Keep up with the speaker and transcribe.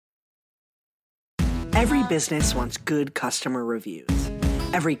Every business wants good customer reviews.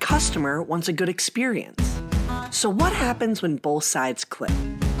 Every customer wants a good experience. So what happens when both sides click?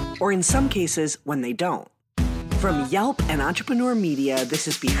 Or in some cases, when they don't? From Yelp and Entrepreneur Media, this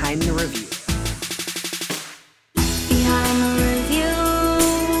is Behind the Review. Behind the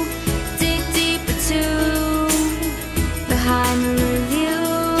review, dig deeper too. Behind the review,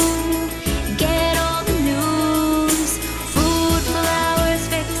 get all the news. Food, flowers,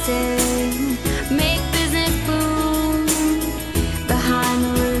 fixing, make business boom. Behind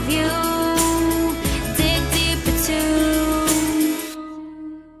the review, dig deeper too.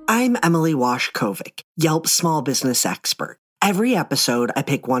 I'm Emily Washkovic, Yelp's small business expert. Every episode, I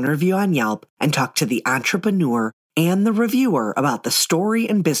pick one review on Yelp and talk to the entrepreneur and the reviewer about the story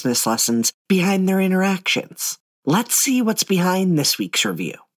and business lessons behind their interactions. Let's see what's behind this week's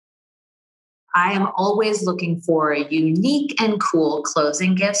review. I am always looking for unique and cool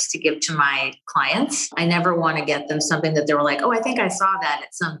closing gifts to give to my clients. I never want to get them something that they were like, oh, I think I saw that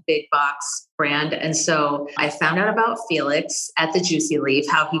at some big box brand. And so I found out about Felix at the Juicy Leaf,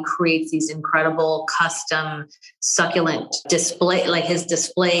 how he creates these incredible custom succulent display, like his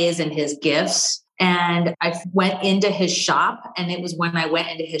displays and his gifts. And I went into his shop, and it was when I went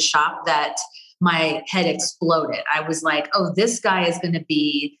into his shop that my head exploded. I was like, oh, this guy is going to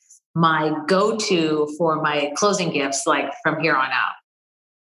be my go-to for my closing gifts, like from here on out.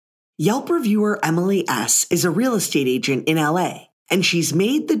 Yelp reviewer Emily S. is a real estate agent in LA, and she's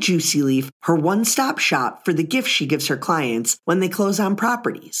made the Juicy Leaf her one-stop shop for the gifts she gives her clients when they close on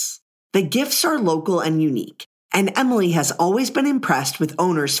properties. The gifts are local and unique, and Emily has always been impressed with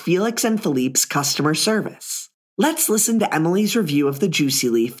owners Felix and Philippe's customer service. Let's listen to Emily's review of the Juicy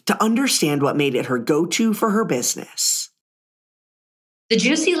Leaf to understand what made it her go-to for her business. The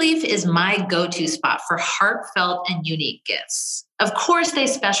Juicy Leaf is my go-to spot for heartfelt and unique gifts. Of course, they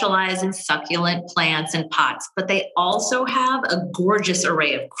specialize in succulent plants and pots, but they also have a gorgeous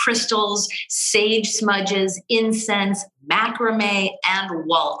array of crystals, sage smudges, incense, macrame, and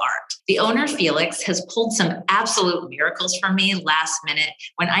wall art. The owner, Felix, has pulled some absolute miracles for me last minute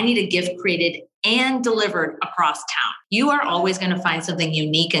when I need a gift created and delivered across town. You are always going to find something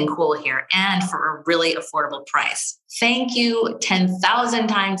unique and cool here, and for a really affordable price. Thank you 10,000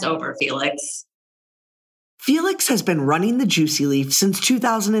 times over, Felix. Felix has been running the Juicy Leaf since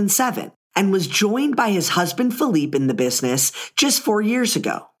 2007 and was joined by his husband Philippe in the business just 4 years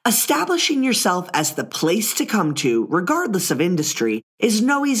ago. Establishing yourself as the place to come to, regardless of industry, is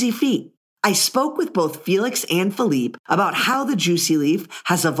no easy feat. I spoke with both Felix and Philippe about how the Juicy Leaf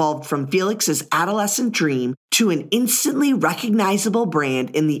has evolved from Felix's adolescent dream to an instantly recognizable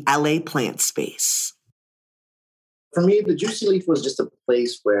brand in the LA plant space. For me, the Juicy Leaf was just a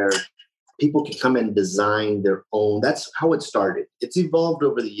place where people can come and design their own. That's how it started. It's evolved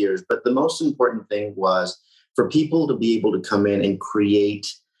over the years, but the most important thing was for people to be able to come in and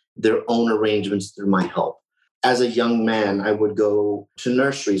create their own arrangements through my help. As a young man, I would go to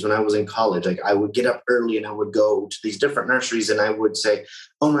nurseries when I was in college. Like I would get up early and I would go to these different nurseries and I would say,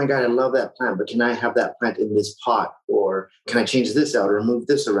 oh my God, I love that plant, but can I have that plant in this pot? Or can I change this out or move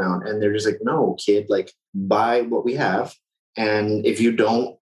this around? And they're just like, no, kid, like buy what we have. And if you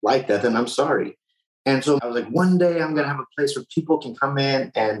don't like that, then I'm sorry. And so I was like, one day I'm going to have a place where people can come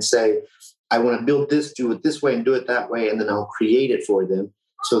in and say, I want to build this, do it this way and do it that way. And then I'll create it for them.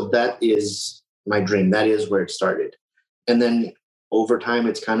 So that is my dream. That is where it started. And then over time,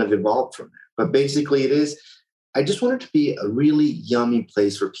 it's kind of evolved from there. But basically I just want it to be a really yummy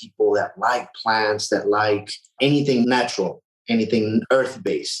place for people that like plants, that like anything natural, anything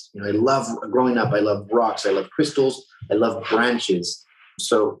earth-based. You know, I love growing up. I love rocks. I love crystals. I love branches.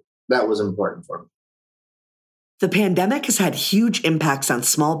 So that was important for me. The pandemic has had huge impacts on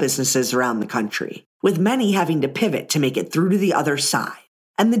small businesses around the country, with many having to pivot to make it through to the other side.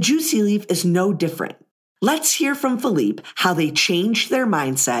 And the Juicy Leaf is no different. Let's hear from Philippe how they changed their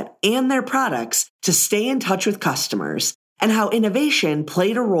mindset and their products to stay in touch with customers and how innovation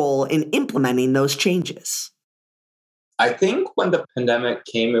played a role in implementing those changes. I think when the pandemic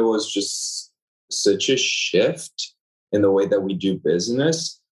came, it was just such a shift in the way that we do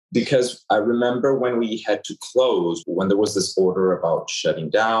business. Because I remember when we had to close, when there was this order about shutting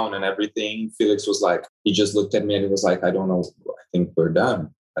down and everything, Felix was like, he just looked at me and he was like, I don't know, I think we're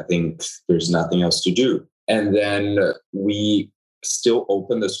done. I think there's nothing else to do. And then we still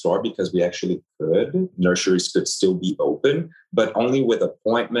opened the store because we actually could. Nurseries could still be open, but only with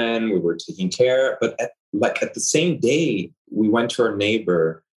appointment. We were taking care. But at the same day, we went to our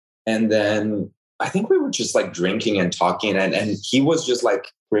neighbor and then I think we were just like drinking and talking and he was just like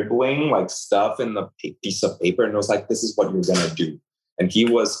scribbling like stuff in the piece of paper and it was like, this is what you're going to do. And he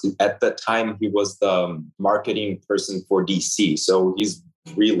was, at the time, he was the marketing person for DC. So he's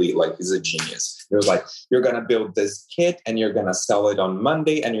really like, he's a genius. He was like, you're going to build this kit and you're going to sell it on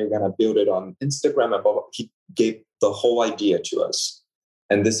Monday and you're going to build it on Instagram and blah, blah. He gave the whole idea to us.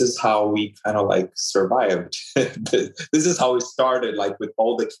 And this is how we kind of like survived. This is how we started, like with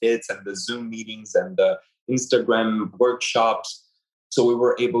all the kits and the Zoom meetings and the Instagram workshops. So we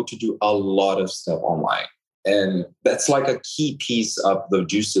were able to do a lot of stuff online. And that's like a key piece of the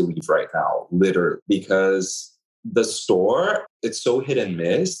Juicy Leaf right now, literally, because the store, it's so hit and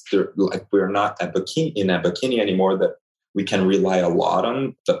miss. Like we're not in bikini anymore that we can rely a lot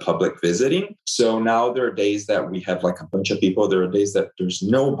on the public visiting. So now there are days that we have like a bunch of people. There are days that there's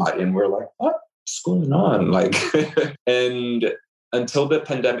nobody. And we're like, what's going on? Like, and until the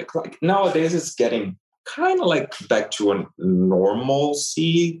pandemic, like nowadays it's getting kind of like back to a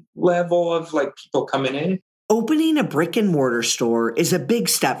normalcy level of like people coming in. Opening a brick and mortar store is a big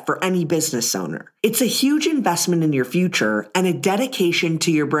step for any business owner. It's a huge investment in your future and a dedication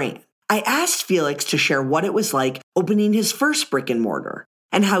to your brand. I asked Felix to share what it was like opening his first brick and mortar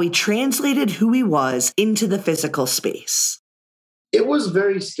and how he translated who he was into the physical space. It was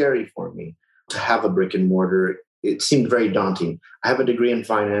very scary for me to have a brick and mortar. It seemed very daunting. I have a degree in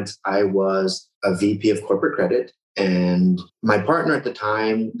finance. I was a VP of corporate credit. And my partner at the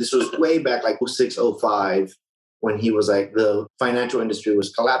time, this was way back like 06, 05, when he was like, the financial industry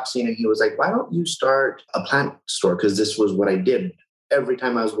was collapsing. And he was like, why don't you start a plant store? Because this was what I did. Every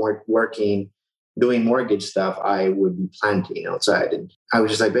time I was working, doing mortgage stuff, I would be planting outside. And I was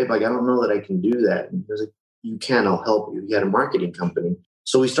just like, babe, like, I don't know that I can do that. And he was like, you can, I'll help you. He had a marketing company.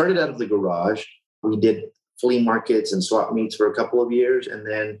 So we started out of the garage. We did flea markets and swap meets for a couple of years. And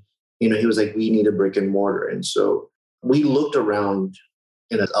then, he was like, we need a brick and mortar. And so we looked around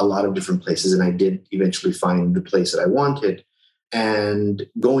in a lot of different places. And I did eventually find the place that I wanted. And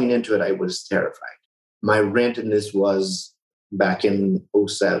going into it, I was terrified. My rent in this was back in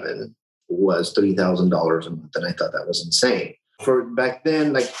 07 was $3,000 a month. And I thought that was insane. For back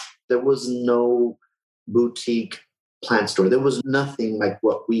then, like there was no boutique plant store. There was nothing like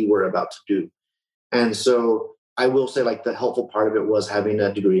what we were about to do. And so I will say like the helpful part of it was having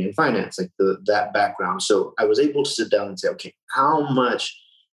a degree in finance, like that background. So I was able to sit down and say, okay, how much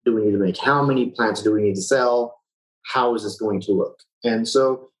do we need to make? How many plants do we need to sell? How is this going to look? And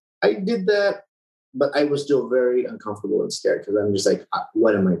so I did that, but I was still very uncomfortable and scared because I'm just like,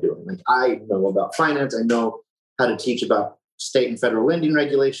 what am I doing? Like I know about finance. I know how to teach about state and federal lending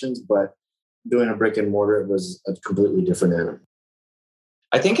regulations, but doing a brick and mortar was a completely different animal.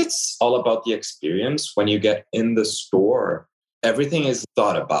 I think it's all about the experience. When you get in the store, everything is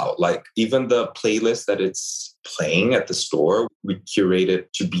thought about. Like even the playlist that it's playing at the store, we curate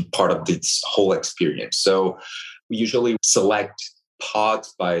it to be part of this whole experience. So we usually select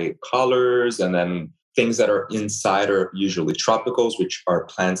pots by colors, and then things that are inside are usually tropicals, which are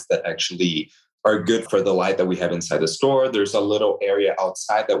plants that actually are good for the light that we have inside the store. There's a little area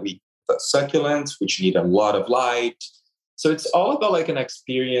outside that the succulents, which need a lot of light. So it's all about like an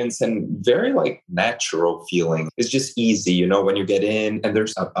experience and very like natural feeling. It's just easy, when you get in, and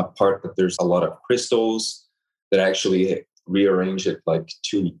there's a part that there's a lot of crystals that I actually rearranged it like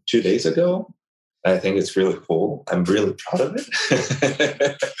two days ago. I think it's really cool. I'm really proud of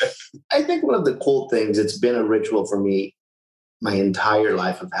it. I think one of the cool things, it's been a ritual for me my entire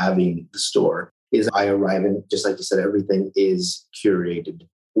life of having the store, is I arrive and just like you said, everything is curated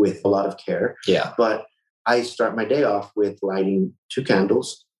with a lot of care. Yeah. But I start my day off with lighting 2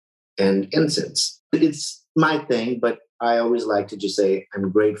 candles and incense. It's my thing, but I always like to just say, I'm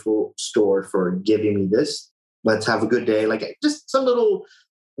grateful, store, for giving me this. Let's have a good day. Like just some little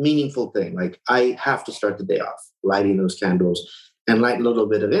meaningful thing. Like I have to start the day off lighting those candles and light a little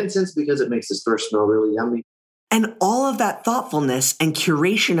bit of incense because it makes the store smell really yummy. And all of that thoughtfulness and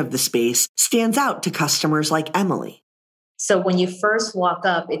curation of the space stands out to customers like Emily. So when you first walk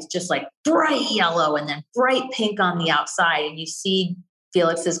up, it's just like bright yellow and then bright pink on the outside. And you see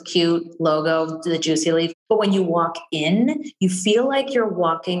Felix's cute logo, the Juicy Leaf. But when you walk in, you feel like you're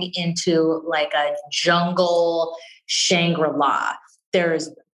walking into like a jungle Shangri-La.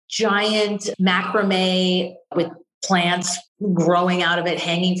 There's giant macrame with plants growing out of it,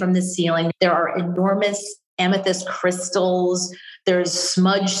 hanging from the ceiling. There are enormous amethyst crystals. There's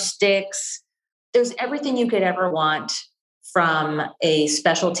smudge sticks. There's everything you could ever want from a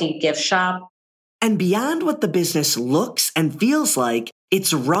specialty gift shop. And beyond what the business looks and feels like,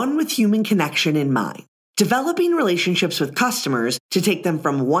 it's run with human connection in mind. Developing relationships with customers to take them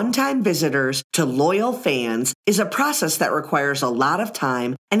from one-time visitors to loyal fans is a process that requires a lot of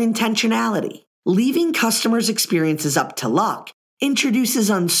time and intentionality. Leaving customers' experiences up to luck introduces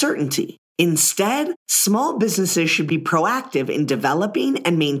uncertainty. Instead, small businesses should be proactive in developing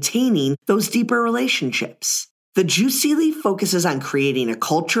and maintaining those deeper relationships. The Juicy Leaf focuses on creating a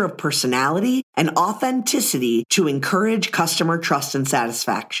culture of personality and authenticity to encourage customer trust and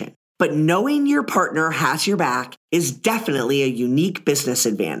satisfaction. But knowing your partner has your back is definitely a unique business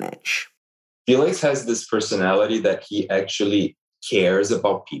advantage. Felix has this personality that he actually cares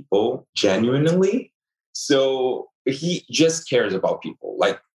about people genuinely. So he just cares about people,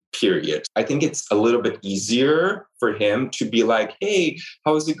 like, period. I think it's a little bit easier for him to be like, hey,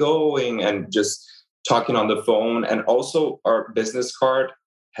 how's it going? And just talking on the phone. And also our business card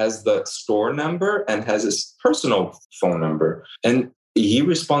has the store number and has his personal phone number. And he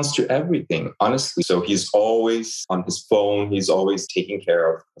responds to everything, honestly. So he's always on his phone. He's always taking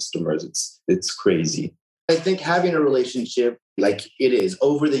care of customers. It's crazy. I think having a relationship like it is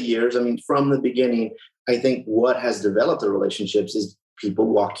over the years, I mean, from the beginning, I think what has developed the relationships is people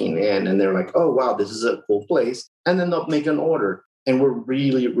walking in and they're like, oh, wow, this is a cool place. And then they'll make an order. And we're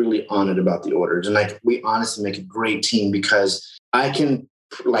really, really honored about the orders. And like, we honestly make a great team because I can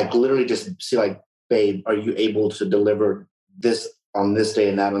like literally just see like, babe, are you able to deliver this on this day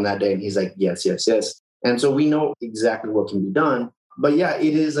and that on that day? And he's like, yes. And so we know exactly what can be done. But yeah,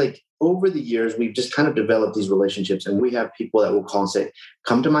 it is like over the years, we've just kind of developed these relationships. And we have people that will call and say,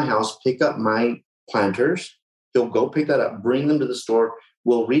 come to my house, pick up my planters. He'll go pick that up, bring them to the store.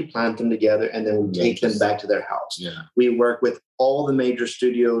 We'll replant them together, and then we take them back to their house. Yeah. We work with all the major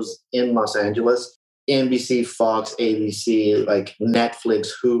studios in Los Angeles, NBC, Fox, ABC, like Netflix,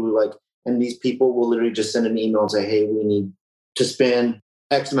 Hulu, like, and these people will literally just send an email and say, hey, we need to spend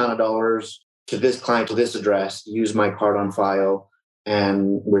X amount of dollars to this client, to this address, use my card on file.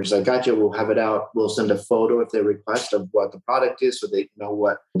 And we're just like, gotcha, we'll have it out. We'll send a photo if they request of what the product is so they know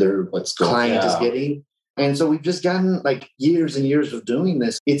what their client is getting. And so we've just gotten like years and years of doing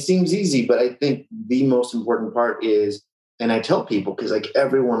this. It seems easy, but I think the most important part is, and I tell people, because like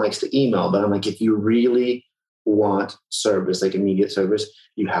everyone likes to email, but I'm like, if you really want service, like immediate service,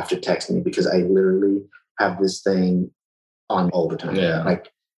 you have to text me because I literally have this thing on all the time, like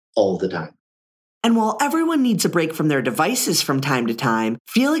all the time. And while everyone needs a break from their devices from time to time,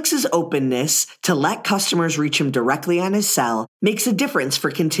 Felix's openness to let customers reach him directly on his cell makes a difference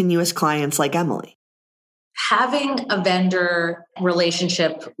for continuous clients like Emily. Having a vendor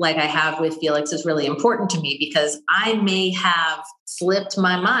relationship like I have with Felix is really important to me because I may have slipped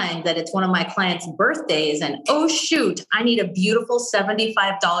my mind that it's one of my clients' birthdays and, oh, shoot, I need a beautiful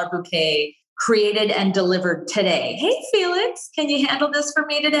 $75 bouquet created and delivered today. Hey, Felix, can you handle this for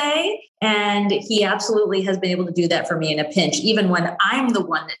me today? And he absolutely has been able to do that for me in a pinch. Even when I'm the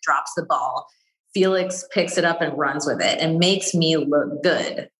one that drops the ball, Felix picks it up and runs with it and makes me look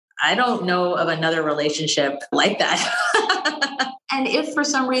good. I don't know of another relationship like that. And if for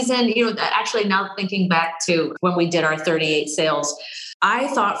some reason, actually now thinking back to when we did our 38 sales, I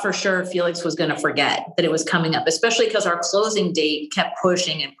thought for sure Felix was going to forget that it was coming up, especially because our closing date kept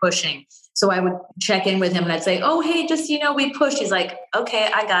pushing and pushing. So I would check in with him and I'd say, oh, hey, just, we pushed. He's like,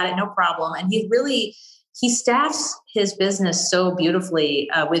 okay, I got it. No problem. And he staffs his business so beautifully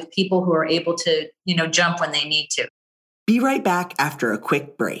with people who are able to, jump when they need to. Be right back after a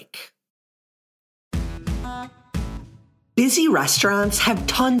quick break. Busy restaurants have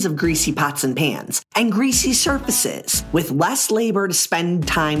tons of greasy pots and pans and greasy surfaces with less labor to spend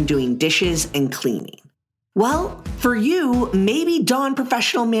time doing dishes and cleaning. Well, for you, maybe Dawn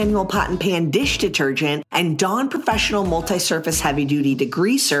Professional Manual Pot and Pan Dish Detergent and Dawn Professional Multi-Surface Heavy Duty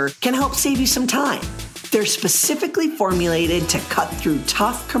Degreaser can help save you some time. They're specifically formulated to cut through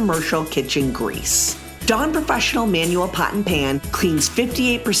tough commercial kitchen grease. Dawn Professional Manual Pot and Pan cleans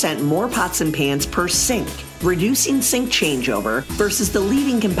 58% more pots and pans per sink, reducing sink changeover versus the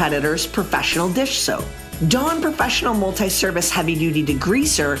leading competitor's professional dish soap. Dawn Professional Multi-Service Heavy Duty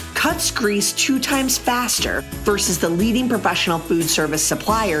Degreaser cuts grease 2 times faster versus the leading professional food service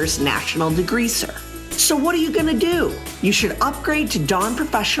supplier's national degreaser. So what are you going to do? You should upgrade to Dawn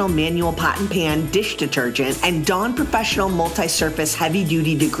Professional Manual Pot and Pan Dish Detergent and Dawn Professional Multi-Surface Heavy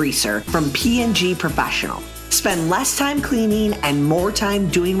Duty Degreaser from P&G Professional. Spend less time cleaning and more time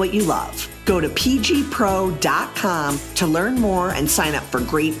doing what you love. Go to pgpro.com to learn more and sign up for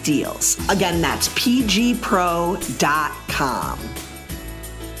great deals. Again, that's pgpro.com.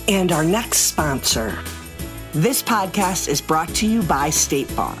 And our next sponsor. This podcast is brought to you by State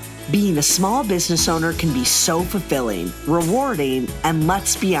Farm. Being a small business owner can be so fulfilling, rewarding, and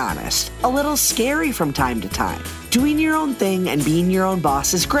let's be honest, a little scary from time to time. Doing your own thing and being your own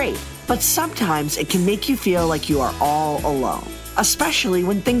boss is great, but sometimes it can make you feel like you are all alone, especially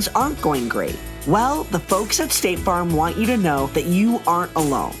when things aren't going great. Well, the folks at State Farm want you to know that you aren't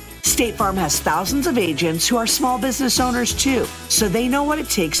alone. State Farm has thousands of agents who are small business owners too, so they know what it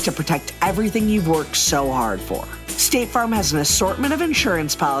takes to protect everything you've worked so hard for. State Farm has an assortment of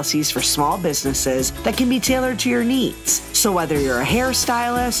insurance policies for small businesses that can be tailored to your needs. So whether you're a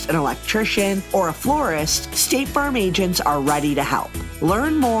hairstylist, an electrician, or a florist, State Farm agents are ready to help.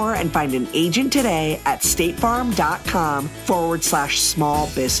 Learn more and find an agent today at statefarm.com/small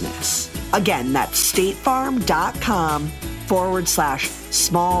business. Again, that's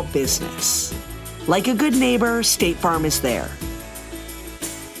statefarm.com/small business. Like a good neighbor, State Farm is there.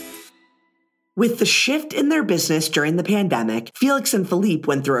 With the shift in their business during the pandemic, Felix and Philippe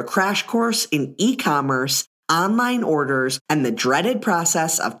went through a crash course in e-commerce, online orders, and the dreaded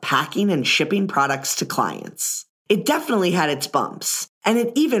process of packing and shipping products to clients. It definitely had its bumps, and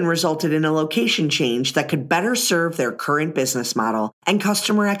it even resulted in a location change that could better serve their current business model and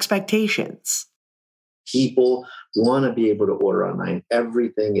customer expectations. People want to be able to order online.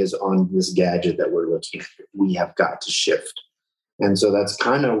 Everything is on this gadget that we're looking at. We have got to shift. And so that's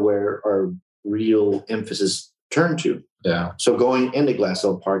kind of where our real emphasis turned to. Yeah. So going into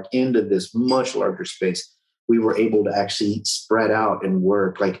Glassell Park, into this much larger space, we were able to actually spread out and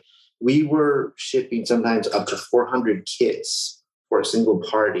work. Like we were shipping sometimes up to 400 kits for a single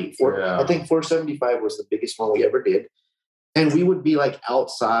party. I think 475 was the biggest one we ever did. And we would be like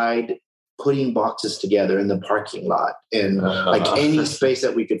outside putting boxes together in the parking lot and like any space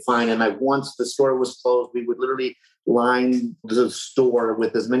that we could find. And like once the store was closed, we would literally line the store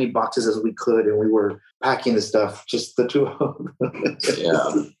with as many boxes as we could. And we were packing the stuff, just the two of them.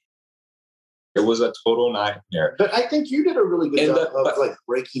 Yeah. It was a total nightmare. But I think you did a really good job of like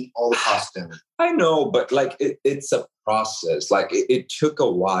breaking all the costs down. I know, but like it's a process. Like it took a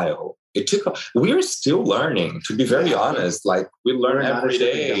while. We're still learning, to be very honest. Like we learn every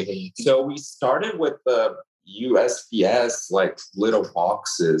day. So we started with the USPS, like little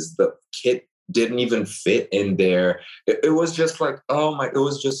boxes. The kit didn't even fit in there. It was just like, it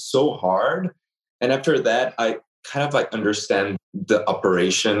was just so hard. And after that, I kind of like understand the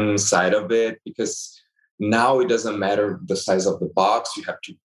operation side of it, because now it doesn't matter the size of the box. You have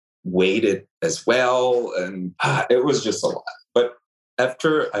to weight it as well. And it was just a lot. But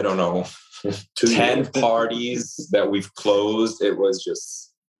after, I don't know, 10 parties that we've closed, it was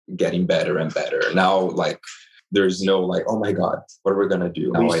just getting better and better. Now, like, there's no like, oh my God, what are we going to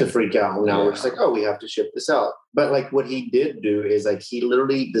do? We used to freak out. Now we're just like, we have to ship this out. But like what he did do is like, he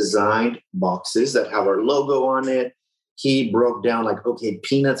literally designed boxes that have our logo on it. He broke down like, okay,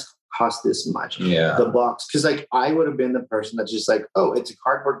 peanuts cost this much. Yeah. The box. Cause like I would have been the person that's just like, it's a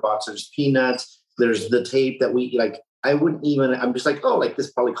cardboard box. There's peanuts. There's the tape that we like. I'm just like, like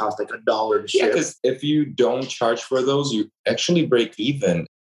this probably costs like $1 to ship. Yeah, because if you don't charge for those, you actually break even.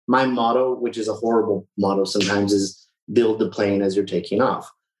 My motto, which is a horrible motto sometimes, is build the plane as you're taking off.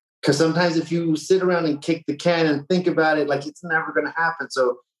 Because sometimes if you sit around and kick the can and think about it, like it's never going to happen.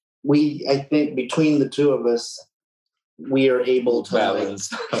 So I think between the two of us, we are able to balance,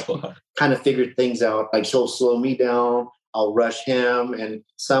 kind of figure things out. Like he'll slow me down, I'll rush him, and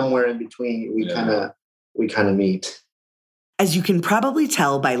somewhere in between, we kind of meet. As you can probably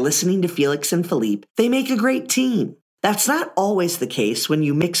tell by listening to Felix and Philippe, they make a great team. That's not always the case when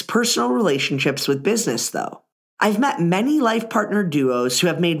you mix personal relationships with business, though. I've met many life partner duos who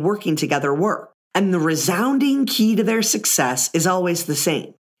have made working together work, and the resounding key to their success is always the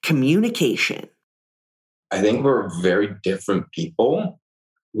same: communication. I think we're very different people,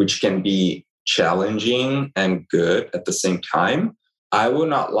 which can be challenging and good at the same time. I will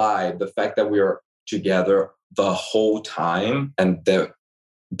not lie, the fact that we are together the whole time and that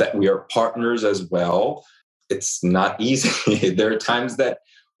we are partners as well, it's not easy. There are times that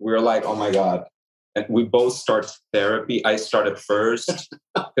we're like, oh my God. And we both start therapy. I started first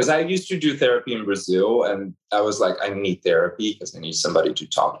because I used to do therapy in Brazil. And I was like, I need therapy because I need somebody to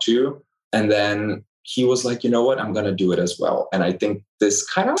talk to. And then he was like, you know what? I'm going to do it as well. And I think this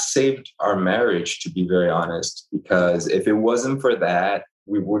kind of saved our marriage, to be very honest, because if it wasn't for that,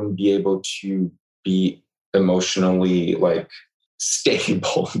 we wouldn't be able to be emotionally like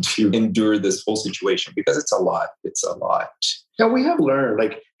stable to endure this whole situation, because it's a lot. It's a lot. Yeah, we have learned,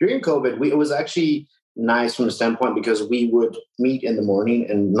 like during COVID, it was actually nice from the standpoint because we would meet in the morning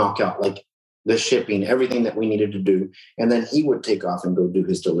and knock out like the shipping, everything that we needed to do. And then he would take off and go do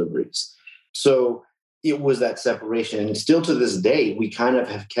his deliveries. So it was that separation. And still to this day, we kind of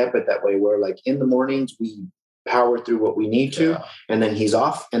have kept it that way where like in the mornings, we power through what we need to, and then he's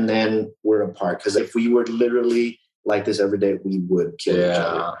off and then we're apart. Because if we were literally like this every day, we would kill each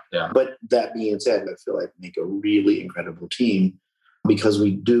other. Yeah. But that being said, I feel like we make a really incredible team because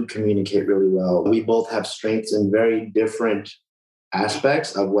we do communicate really well. We both have strengths in very different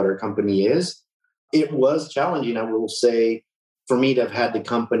aspects of what our company is. It was challenging, I will say, for me to have had the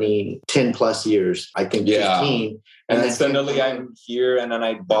company 10 plus years, I think 15. And then suddenly I'm here and then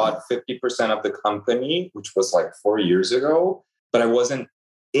I bought 50% of the company, which was like 4 years ago, but I wasn't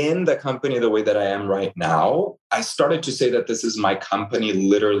in the company the way that I am right now. I started to say that this is my company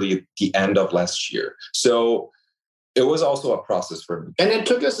literally the end of last year. So it was also a process for me. And it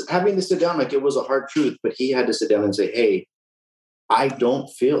took us having to sit down, like it was a hard truth, but he had to sit down and say, hey, I don't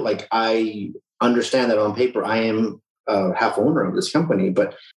feel like I understand that on paper I am half owner of this company,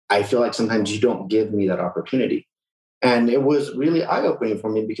 but I feel like sometimes you don't give me that opportunity. And it was really eye-opening for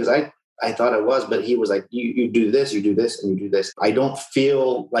me because I thought it was, but he was like, you do this, and you do this. I don't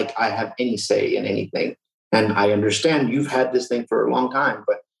feel like I have any say in anything. And I understand you've had this thing for a long time,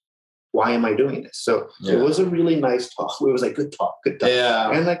 but why am I doing this? So It was a really nice talk. It was like, good talk.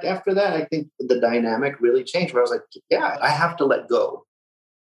 Yeah. And like after that, I think the dynamic really changed where I was like, yeah, I have to let go.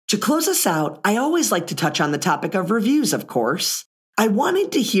 To close us out, I always like to touch on the topic of reviews, of course. I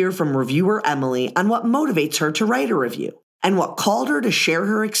wanted to hear from reviewer Emily on what motivates her to write a review and what called her to share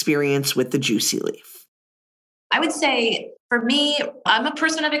her experience with the Juicy Leaf. I would say for me, I'm a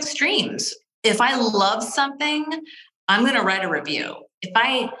person of extremes. If I love something, I'm going to write a review. If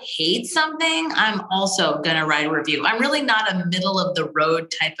I hate something, I'm also going to write a review. I'm really not a middle of the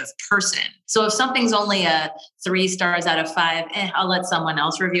road type of person. So if something's only a 3 stars out of 5, I'll let someone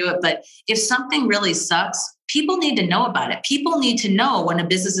else review it. But if something really sucks, people need to know about it. People need to know when a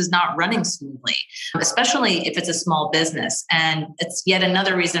business is not running smoothly, especially if it's a small business. And it's yet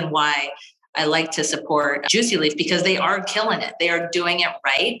another reason why I like to support Juicy Leaf because they are killing it. They are doing it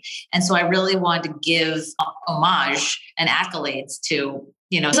right. And so I really want to give homage and accolades to,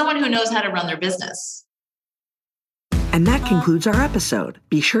 someone who knows how to run their business. And that concludes our episode.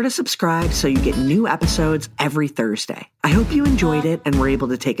 Be sure to subscribe so you get new episodes every Thursday. I hope you enjoyed it and were able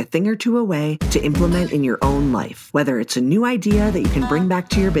to take a thing or two away to implement in your own life. Whether it's a new idea that you can bring back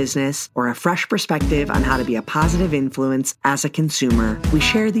to your business or a fresh perspective on how to be a positive influence as a consumer, we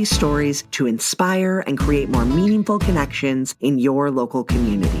share these stories to inspire and create more meaningful connections in your local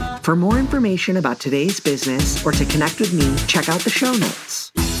community. For more information about today's business or to connect with me, check out the show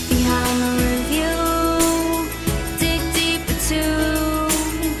notes. Behind the review, dig deeper too.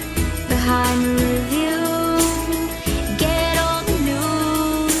 Behind the review, get all the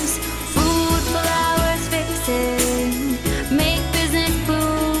news. Food, flowers, fixing, make business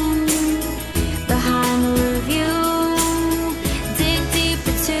boom. Behind the review, dig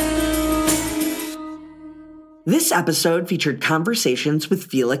deeper too. This episode featured conversations with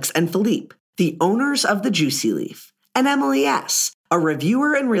Felix and Philippe, the owners of the Juicy Leaf, and Emily S., a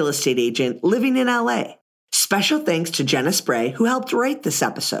reviewer and real estate agent living in LA. Special thanks to Jenna Spray, who helped write this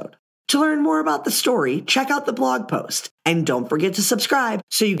episode. To learn more about the story, check out the blog post. And don't forget to subscribe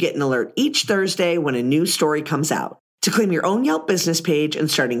so you get an alert each Thursday when a new story comes out. To claim your own Yelp business page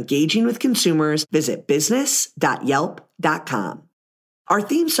and start engaging with consumers, visit business.yelp.com. Our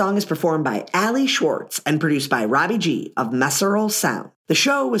theme song is performed by Ali Schwartz and produced by Robbie G of Messerol Sound. The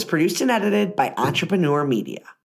show was produced and edited by Entrepreneur Media.